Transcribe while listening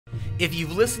If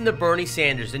you've listened to Bernie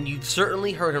Sanders, then you've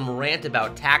certainly heard him rant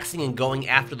about taxing and going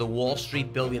after the Wall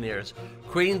Street billionaires,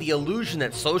 creating the illusion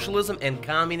that socialism and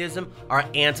communism are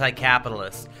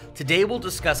anti-capitalist. Today we'll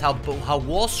discuss how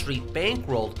Wall Street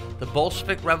bankrolled the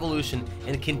Bolshevik Revolution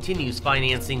and continues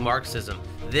financing Marxism.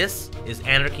 This is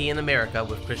Anarchy in America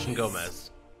with Christian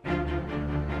Gomez.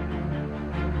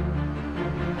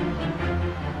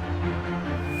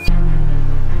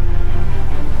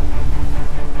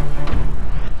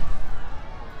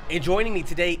 And joining me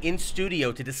today in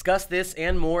studio to discuss this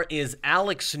and more is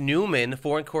Alex Newman,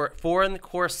 foreign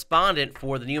correspondent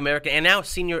for The New American, and now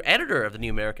senior editor of The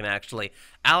New American, actually.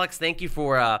 Alex, thank you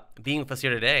for being with us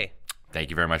here today. Thank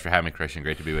you very much for having me, Christian.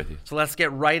 Great to be with you. So let's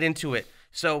get right into it.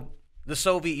 So the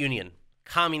Soviet Union,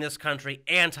 communist country,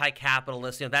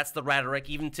 anti-capitalist, that's the rhetoric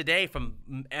even today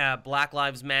from Black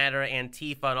Lives Matter,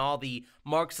 Antifa, and all the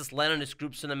Marxist-Leninist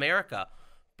groups in America.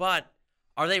 But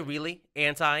are they really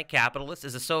anti-capitalist?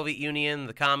 Is the Soviet Union,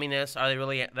 the communists, are they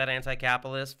really that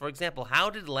anti-capitalist? For example, how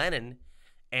did Lenin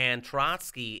and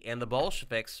Trotsky and the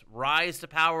Bolsheviks rise to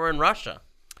power in Russia?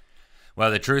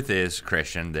 Well, the truth is,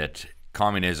 Christian, that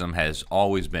communism has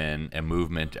always been a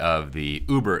movement of the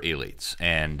uber elites,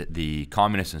 and the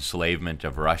communist enslavement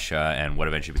of Russia and what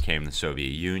eventually became the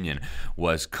Soviet Union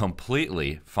was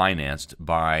completely financed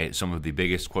by some of the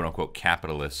biggest quote-unquote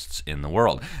capitalists in the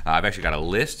world. I've actually got a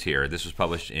list here. This was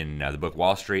published in the book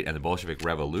Wall Street and the Bolshevik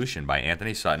Revolution by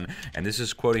Anthony Sutton, and this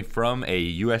is quoting from a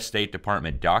U.S. State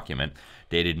Department document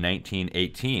dated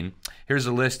 1918. Here's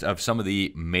a list of some of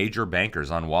the major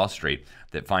bankers on Wall Street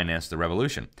that financed the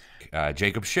revolution.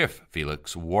 Jacob Schiff,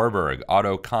 Felix Warburg,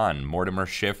 Otto Kahn, Mortimer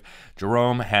Schiff,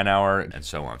 Jerome Hanauer, and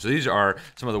so on. So these are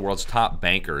some of the world's top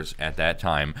bankers at that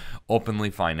time openly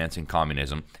financing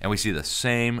communism, and we see the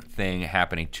same thing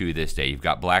happening to this day. You've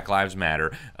got Black Lives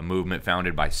Matter, a movement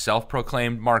founded by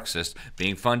self-proclaimed Marxists,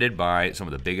 being funded by some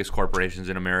of the biggest corporations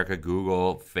in America,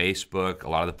 Google, Facebook, a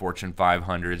lot of the Fortune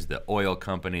 500s, the oil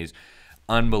companies.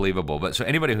 Unbelievable. But so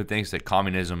anybody who thinks that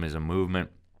communism is a movement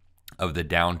of the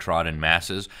downtrodden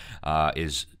masses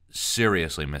is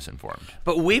seriously misinformed.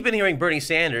 But we've been hearing Bernie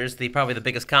Sanders, probably the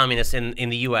biggest communist in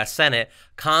the U.S. Senate,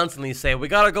 constantly say, we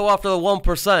got to go after the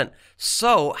 1%.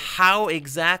 So how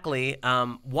exactly,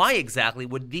 why exactly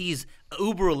would these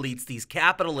uber elites, these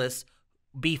capitalists,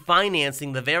 be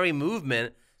financing the very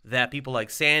movement that people like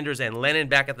Sanders and Lenin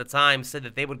back at the time said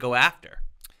that they would go after?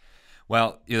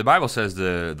 Well, the Bible says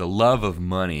the love of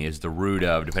money is the root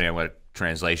of, depending on what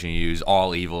translation you use,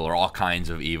 all evil or all kinds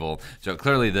of evil. So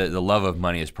clearly the love of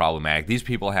money is problematic. These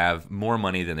people have more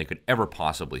money than they could ever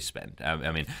possibly spend. I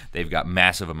mean, they've got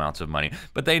massive amounts of money,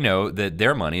 but they know that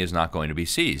their money is not going to be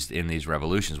seized in these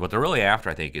revolutions. What they're really after,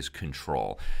 I think, is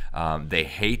control. They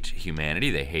hate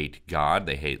humanity. They hate God.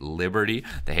 They hate liberty.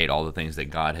 They hate all the things that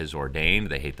God has ordained.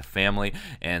 They hate the family.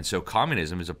 And so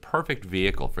communism is a perfect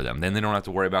vehicle for them. Then they don't have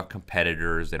to worry about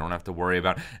competitors. They don't have to worry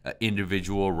about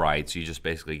individual rights. You just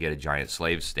basically get a giant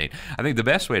slave state. I think the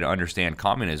best way to understand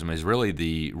communism is really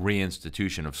the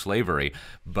reinstitution of slavery,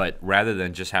 but rather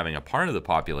than just having a part of the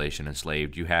population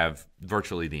enslaved, you have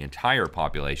virtually the entire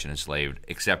population enslaved,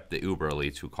 except the uber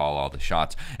elites who call all the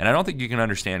shots. And I don't think you can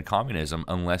understand communism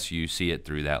unless you see it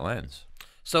through that lens.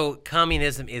 So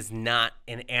communism is not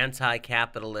an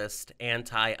anti-capitalist,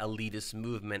 anti-elitist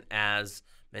movement as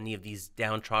many of these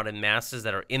downtrodden masses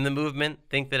that are in the movement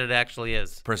think that it actually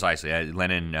is. Precisely.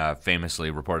 Lenin famously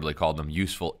reportedly called them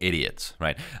useful idiots,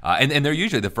 right? And they're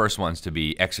usually the first ones to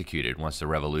be executed once the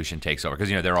revolution takes over,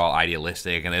 because they're all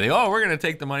idealistic and they think, oh, we're going to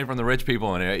take the money from the rich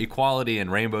people and equality and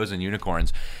rainbows and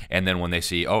unicorns. And then when they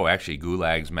see, oh, actually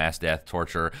gulags, mass death,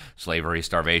 torture, slavery,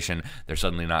 starvation, they're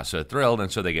suddenly not so thrilled,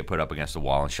 and so they get put up against the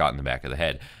wall and shot in the back of the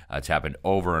head. It's happened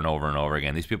over and over and over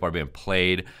again. These people are being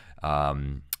played.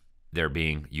 They're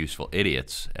being useful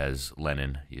idiots, as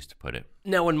Lenin used to put it.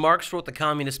 Now, when Marx wrote the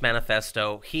Communist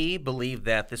Manifesto, he believed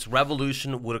that this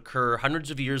revolution would occur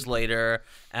hundreds of years later,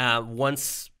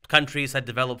 once countries had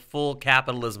developed full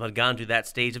capitalism, had gone through that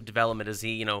stage of development, as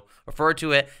he, referred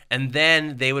to it, and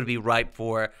then they would be ripe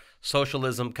for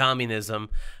socialism, communism.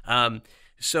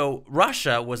 So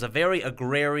Russia was a very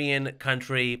agrarian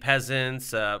country,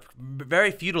 peasants,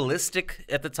 very feudalistic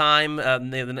at the time, in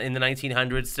the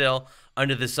 1900s still,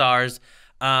 under the Tsars.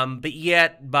 But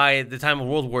yet, by the time of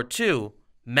World War II,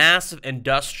 massive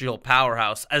industrial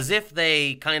powerhouse, as if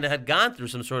they kind of had gone through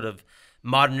some sort of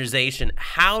modernization.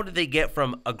 How did they get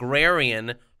from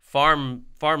agrarian,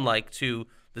 farm-like to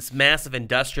this massive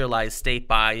industrialized state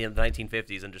by the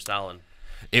 1950s under Stalin?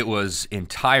 It was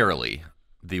entirely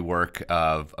the work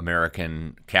of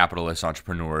American capitalists,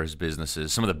 entrepreneurs,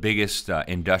 businesses. Some of the biggest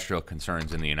industrial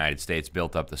concerns in the United States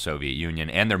built up the Soviet Union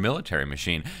and their military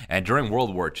machine. And during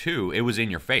World War II, it was in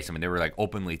your face. I mean, they were like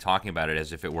openly talking about it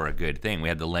as if it were a good thing. We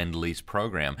had the Lend-Lease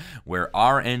program where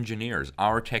our engineers,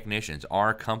 our technicians,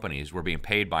 our companies were being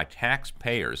paid by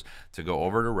taxpayers to go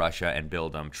over to Russia and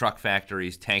build truck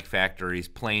factories, tank factories,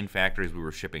 plane factories. We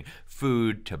were shipping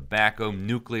food, tobacco,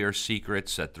 nuclear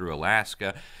secrets through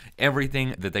Alaska,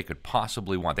 everything that they could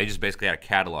possibly want. They just basically had a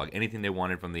catalog. Anything they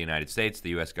wanted from the United States, the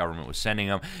U.S. government was sending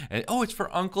them. And, oh, it's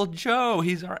for Uncle Joe.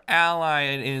 He's our ally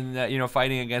in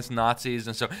fighting against Nazis.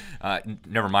 And so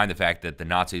never mind the fact that the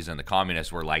Nazis and the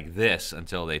communists were like this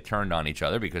until they turned on each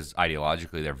other, because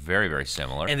ideologically they're very, very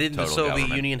similar. And didn't the Soviet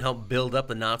Union help build up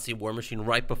the Nazi war machine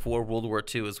right before World War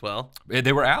II as well?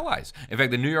 They were allies. In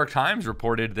fact, the New York Times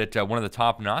reported that one of the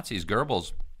top Nazis,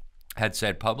 Goebbels, had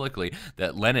said publicly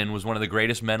that Lenin was one of the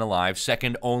greatest men alive,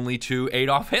 second only to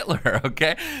Adolf Hitler,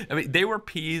 okay? I mean, they were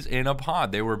peas in a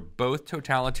pod. They were both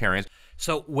totalitarians.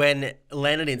 So when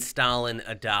Lenin and Stalin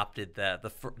adopted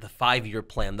the 5-year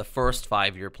plan, the first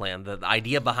 5-year plan, the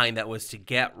idea behind that was to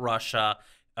get Russia,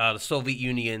 the Soviet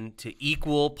Union, to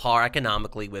equal par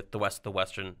economically with the rest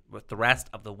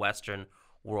of the Western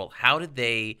world. How did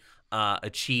they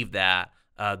achieve that?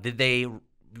 Did they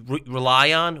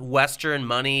rely on Western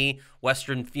money,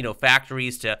 Western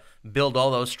factories to build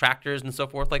all those tractors and so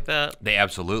forth like that? They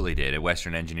absolutely did.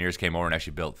 Western engineers came over and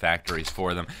actually built factories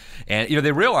for them. And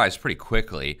they realized pretty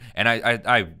quickly, and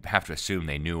I have to assume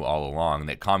they knew all along,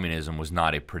 that communism was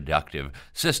not a productive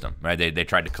system, right? They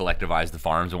tried to collectivize the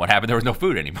farms, and what happened? There was no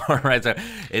food anymore, right? So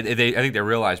I think they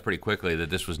realized pretty quickly that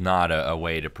this was not a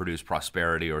way to produce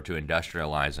prosperity or to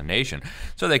industrialize a nation.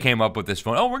 So they came up with this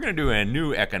we're going to do a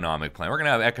new economic plan. We're going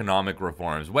to have economic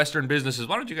reforms. Western businesses,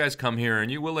 why don't you guys come here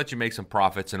and we'll let you make some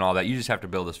profits and all that. You just have to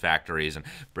build us factories and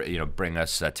bring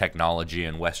us technology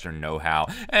and Western know-how.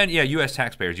 And yeah, U.S.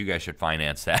 taxpayers, you guys should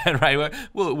finance that, right?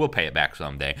 We'll pay it back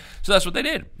someday. So that's what they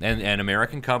did. And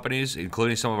American companies,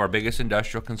 including some of our biggest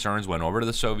industrial concerns, went over to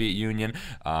the Soviet Union,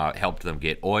 helped them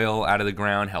get oil out of the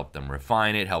ground, helped them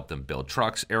refine it, helped them build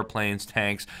trucks, airplanes,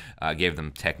 tanks, gave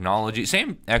them technology.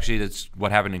 Same, actually, that's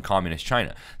what happened in communist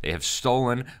China. They have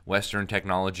stolen Western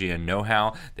technology and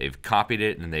know-how. They've copied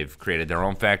it, and they've created their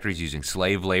own factories using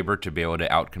slave labor to be able to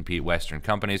outcompete Western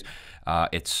companies.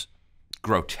 It's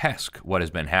grotesque what has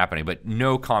been happening, but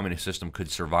no communist system could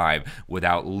survive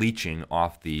without leeching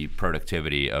off the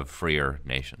productivity of freer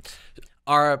nations.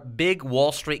 Are big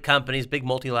Wall Street companies, big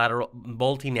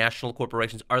multinational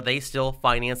corporations, are they still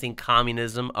financing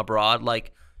communism abroad?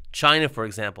 Like China, for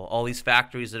example, all these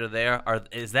factories that are there,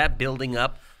 is that building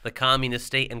up the communist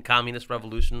state and communist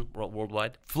revolution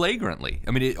worldwide? Flagrantly.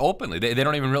 I mean, openly. They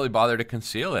don't even really bother to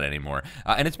conceal it anymore.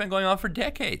 And it's been going on for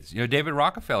decades. David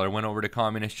Rockefeller went over to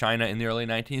communist China in the early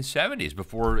 1970s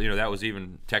before, that was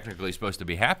even technically supposed to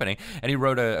be happening. And he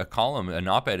wrote a column, an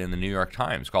op-ed in the New York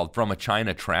Times called From a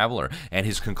China Traveler. And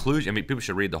his conclusion, I mean, people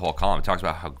should read the whole column. It talks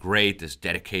about how great this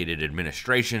dedicated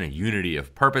administration and unity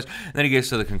of purpose. And then he gets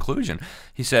to the conclusion.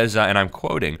 He says, and I'm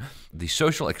quoting, "The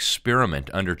social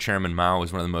experiment under Chairman Mao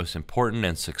was one of the most important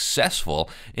and successful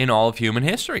in all of human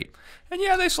history." And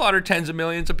yeah, they slaughtered tens of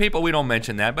millions of people. We don't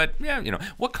mention that, but yeah,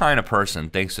 what kind of person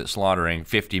thinks that slaughtering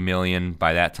 50 million,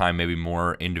 by that time maybe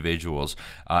more, individuals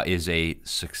is a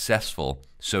successful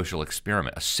social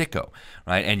experiment, a sicko,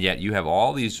 right? And yet you have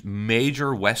all these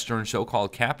major Western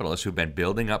so-called capitalists who've been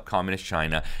building up communist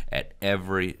China at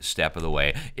every step of the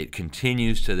way. It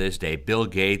continues to this day. Bill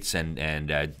Gates and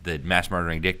the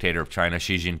mass-murdering dictator of China,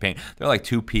 Xi Jinping, they're like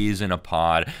two peas in a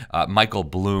pod. Michael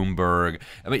Bloomberg.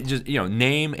 I mean, just,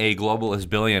 name a globalist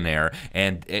billionaire.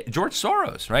 And George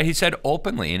Soros, right? He said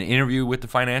openly in an interview with the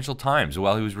Financial Times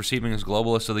while he was receiving his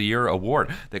Globalist of the Year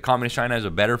award that communist China has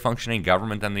a better functioning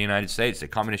government than the United States.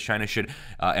 That communist China should,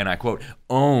 and I quote,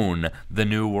 own the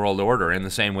new world order in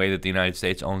the same way that the United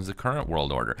States owns the current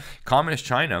world order. Communist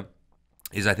China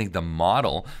is, I think, the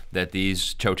model that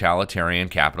these totalitarian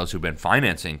capitalists who've been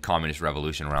financing communist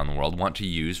revolution around the world want to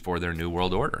use for their new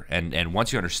world order. And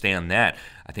once you understand that,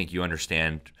 I think you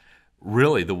understand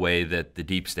really the way that the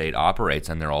deep state operates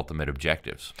and their ultimate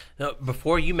objectives. Now,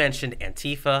 before you mentioned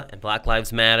Antifa and Black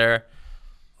Lives Matter,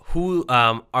 who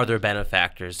are their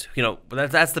benefactors?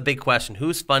 That's the big question.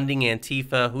 Who's funding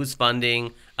Antifa? Who's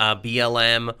funding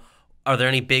BLM? Are there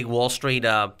any big Wall Street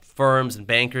firms and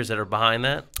bankers that are behind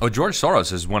that? Oh, George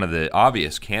Soros is one of the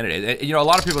obvious candidates. A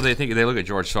lot of people, they look at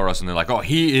George Soros and they're like, oh,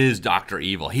 he is Dr.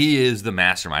 Evil. He is the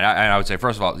mastermind. I would say,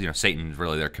 first of all, Satan's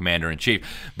really their commander in chief.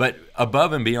 But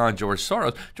above and beyond George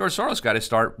Soros got to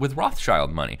start with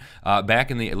Rothschild money.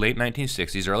 Back in the late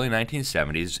 1960s, early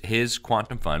 1970s, his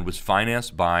quantum fund was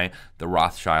financed by the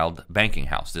Rothschild banking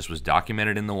house. This was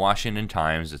documented in the Washington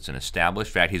Times. It's an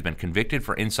established fact. He's been convicted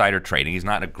for insider trading. He's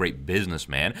not a great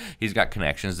businessman. He's got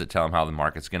connections that tell him how the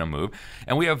market's going to move.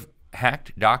 And we have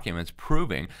hacked documents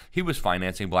proving he was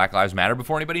financing Black Lives Matter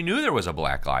before anybody knew there was a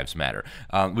Black Lives Matter.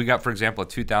 We got, for example, a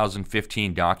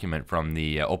 2015 document from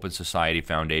the Open Society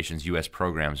Foundation's U.S.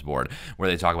 Programs Board where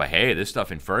they talk about, hey, this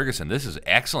stuff in Ferguson, this is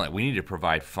excellent. We need to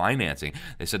provide financing.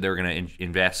 They said they were going to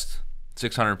invest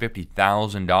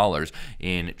 $650,000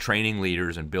 in training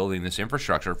leaders and building this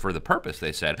infrastructure for the purpose,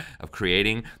 they said, of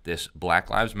creating this Black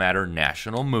Lives Matter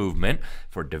national movement,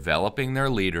 for developing their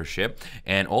leadership,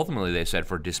 and ultimately, they said,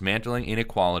 for dismantling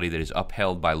inequality that is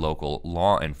upheld by local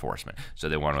law enforcement. So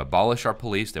they want to abolish our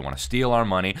police. They want to steal our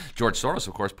money. George Soros,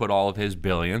 of course, put all of his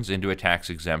billions into a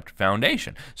tax-exempt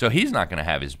foundation. So he's not going to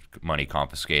have his money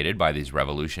confiscated by these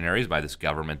revolutionaries, by this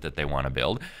government that they want to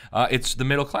build. It's the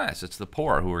middle class. It's the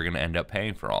poor who are going to end up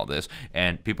paying for all this.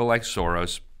 And people like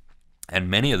Soros and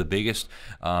many of the biggest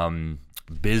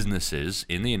businesses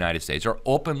in the United States are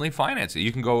openly financing.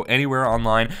 You can go anywhere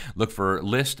online, look for a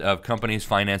list of companies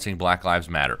financing Black Lives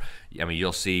Matter. I mean,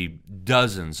 you'll see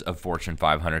dozens of Fortune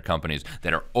 500 companies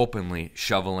that are openly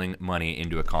shoveling money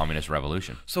into a communist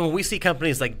revolution. So when we see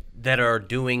companies like that are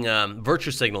doing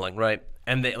virtue signaling, right?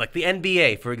 And they, like the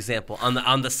NBA, for example,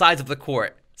 on the sides of the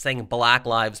court saying Black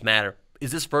Lives Matter.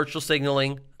 Is this virtual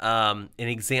signaling an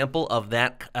example of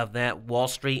that Wall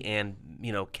Street and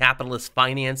capitalist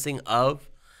financing of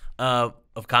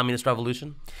communist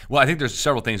revolution? Well, I think there's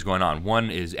several things going on. One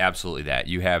is absolutely that.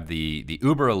 You have the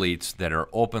uber elites that are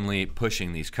openly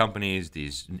pushing these companies, the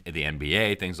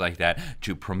NBA, things like that,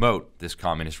 to promote this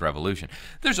communist revolution.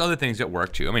 There's other things that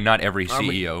work too. I mean, not every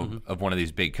CEO of one of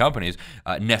these big companies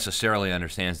necessarily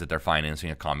understands that they're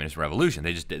financing a communist revolution.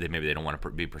 Maybe they don't want to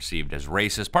be perceived as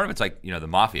racist. Part of it's like, the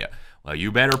mafia. Well,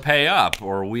 you better pay up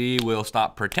or we will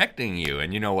stop protecting you.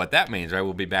 And you know what that means, right?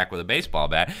 We'll be back with a baseball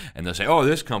bat and they'll say, oh,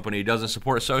 this company doesn't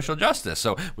support social justice,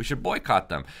 so we should boycott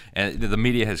them. And the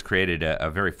media has created a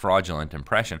very fraudulent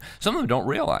impression. Some of them don't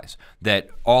realize that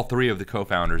all three of the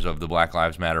co-founders of the Black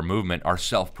Lives Matter movement are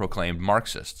self-proclaimed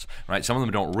Marxists, right? Some of them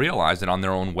don't realize that on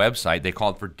their own website they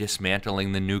called for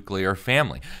dismantling the nuclear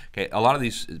family. Okay, a lot of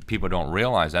these people don't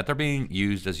realize that. They're being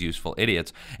used as useful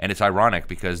idiots, and it's ironic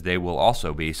because they will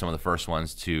also be some of the first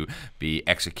ones to be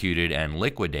executed and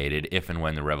liquidated if and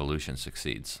when the revolution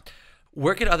succeeds.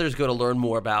 Where can others go to learn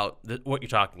more about what you're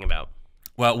talking about?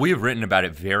 Well, we have written about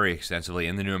it very extensively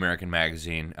in the New American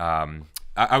Magazine.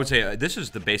 I would say this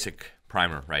is the basic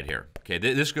primer right here. Okay,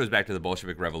 this goes back to the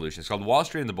Bolshevik Revolution. It's called Wall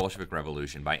Street and the Bolshevik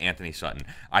Revolution by Anthony Sutton.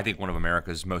 I think one of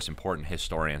America's most important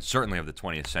historians, certainly of the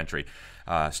 20th century,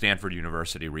 Stanford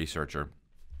University researcher.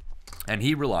 And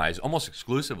he relies almost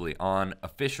exclusively on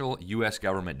official U.S.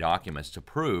 government documents to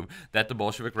prove that the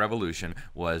Bolshevik Revolution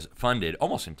was funded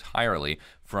almost entirely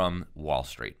from Wall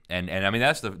Street. And I mean,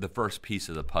 that's the first piece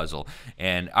of the puzzle.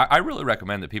 And I really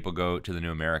recommend that people go to the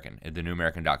New American, at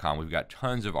thenewamerican.com. We've got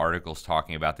tons of articles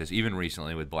talking about this, even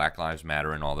recently with Black Lives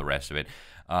Matter and all the rest of it.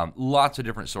 Lots of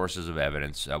different sources of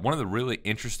evidence. One of the really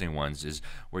interesting ones is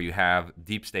where you have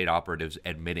deep state operatives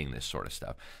admitting this sort of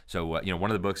stuff. So,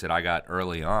 one of the books that I got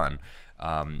early on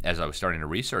as I was starting to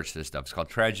research this stuff, it's called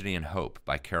Tragedy and Hope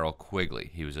by Carroll Quigley.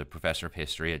 He was a professor of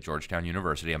history at Georgetown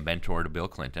University, a mentor to Bill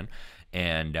Clinton.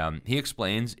 And he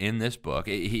explains in this book,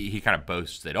 he kind of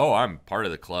boasts that, oh, I'm part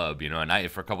of the club,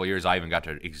 and for a couple of years I even got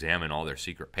to examine all their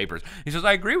secret papers. He says,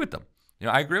 I agree with them.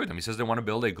 I agree with him. He says they want to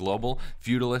build a global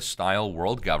feudalist-style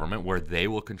world government where they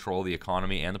will control the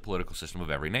economy and the political system of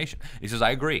every nation. He says,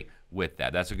 I agree with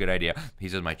that. That's a good idea. He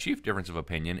says, my chief difference of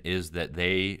opinion is that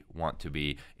they want to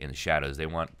be in the shadows. They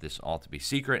want this all to be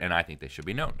secret, and I think they should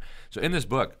be known. So in this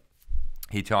book,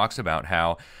 he talks about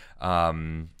how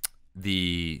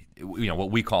what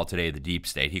we call today the deep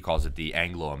state, he calls it the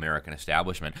Anglo-American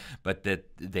establishment, but that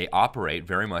they operate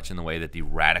very much in the way that the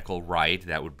radical right,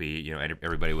 that would be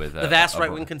everybody with the vast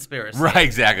right-wing conspiracy, right?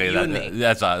 Exactly. You and me.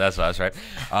 That's us, right?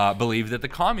 Believe that the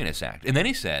Communists Act, and then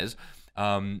he says,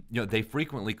 they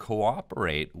frequently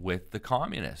cooperate with the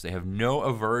communists. They have no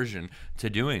aversion to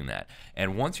doing that.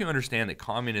 And once you understand that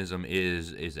communism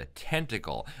is a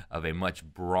tentacle of a much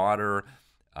broader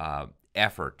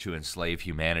effort to enslave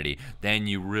humanity, then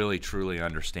you really truly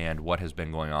understand what has been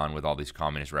going on with all these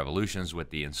communist revolutions,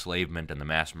 with the enslavement and the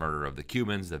mass murder of the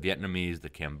Cubans, the Vietnamese, the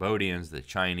Cambodians, the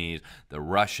Chinese, the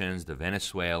Russians, the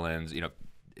Venezuelans.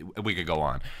 We could go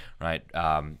on, right?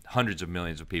 Hundreds of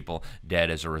millions of people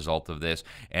dead as a result of this,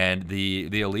 and the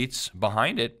elites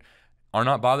behind it are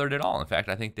not bothered at all. In fact,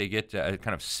 I think they get a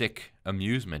kind of sick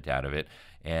amusement out of it.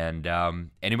 And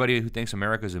anybody who thinks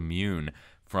America's immune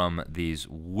from these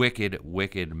wicked,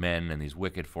 wicked men and these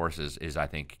wicked forces is, I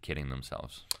think, kidding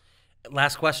themselves.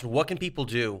 Last question. What can people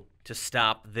do to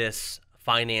stop this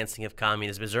financing of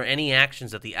communism? Is there any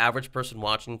actions that the average person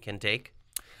watching can take?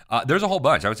 There's a whole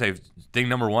bunch. I would say thing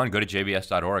number one, go to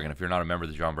jbs.org, and if you're not a member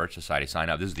of the John Birch Society, sign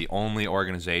up. This is the only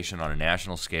organization on a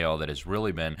national scale that has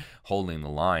really been holding the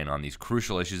line on these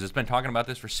crucial issues. It's been talking about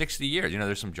this for 60 years. You know,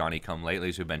 there's some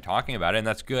Johnny-come-latelys who've been talking about it, and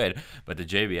that's good, but the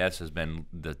JBS has been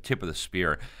the tip of the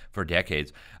spear for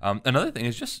decades. Another thing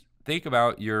is just think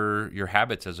about your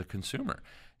habits as a consumer.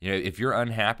 You know, if you're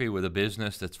unhappy with a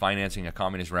business that's financing a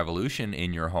communist revolution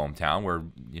in your hometown, where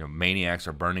maniacs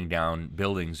are burning down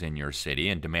buildings in your city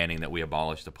and demanding that we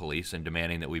abolish the police and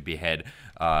demanding that we behead,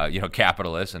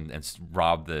 capitalists and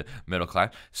rob the middle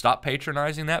class, stop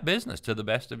patronizing that business to the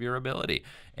best of your ability,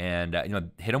 and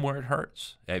hit them where it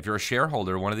hurts. If you're a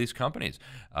shareholder of one of these companies,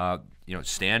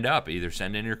 stand up, either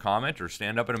send in your comment or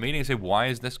stand up at a meeting and say, why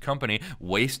is this company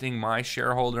wasting my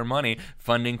shareholder money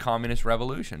funding communist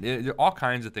revolution? There are all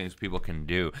kinds of things people can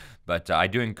do, but I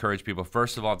do encourage people,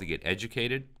 first of all, to get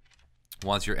educated.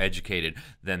 Once you're educated,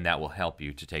 then that will help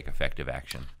you to take effective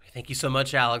action. Thank you so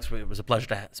much, Alex. It was a pleasure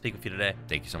to speak with you today.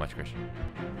 Thank you so much, Christian.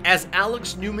 As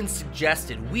Alex Newman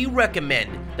suggested, we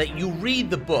recommend that you read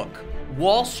the book,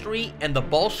 Wall Street and the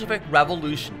Bolshevik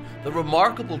Revolution, the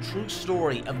remarkable true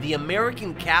story of the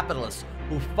American capitalists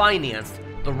who financed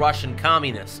the Russian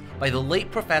communists, by the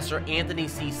late Professor Anthony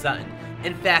C. Sutton.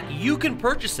 In fact, you can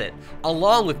purchase it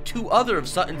along with 2 other of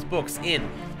Sutton's books in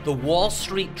the Wall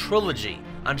Street Trilogy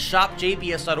on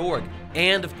shopjbs.org.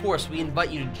 And of course, we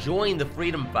invite you to join the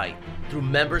freedom fight through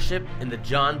membership in the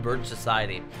John Birch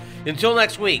Society. Until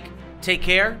next week, take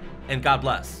care and God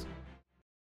bless.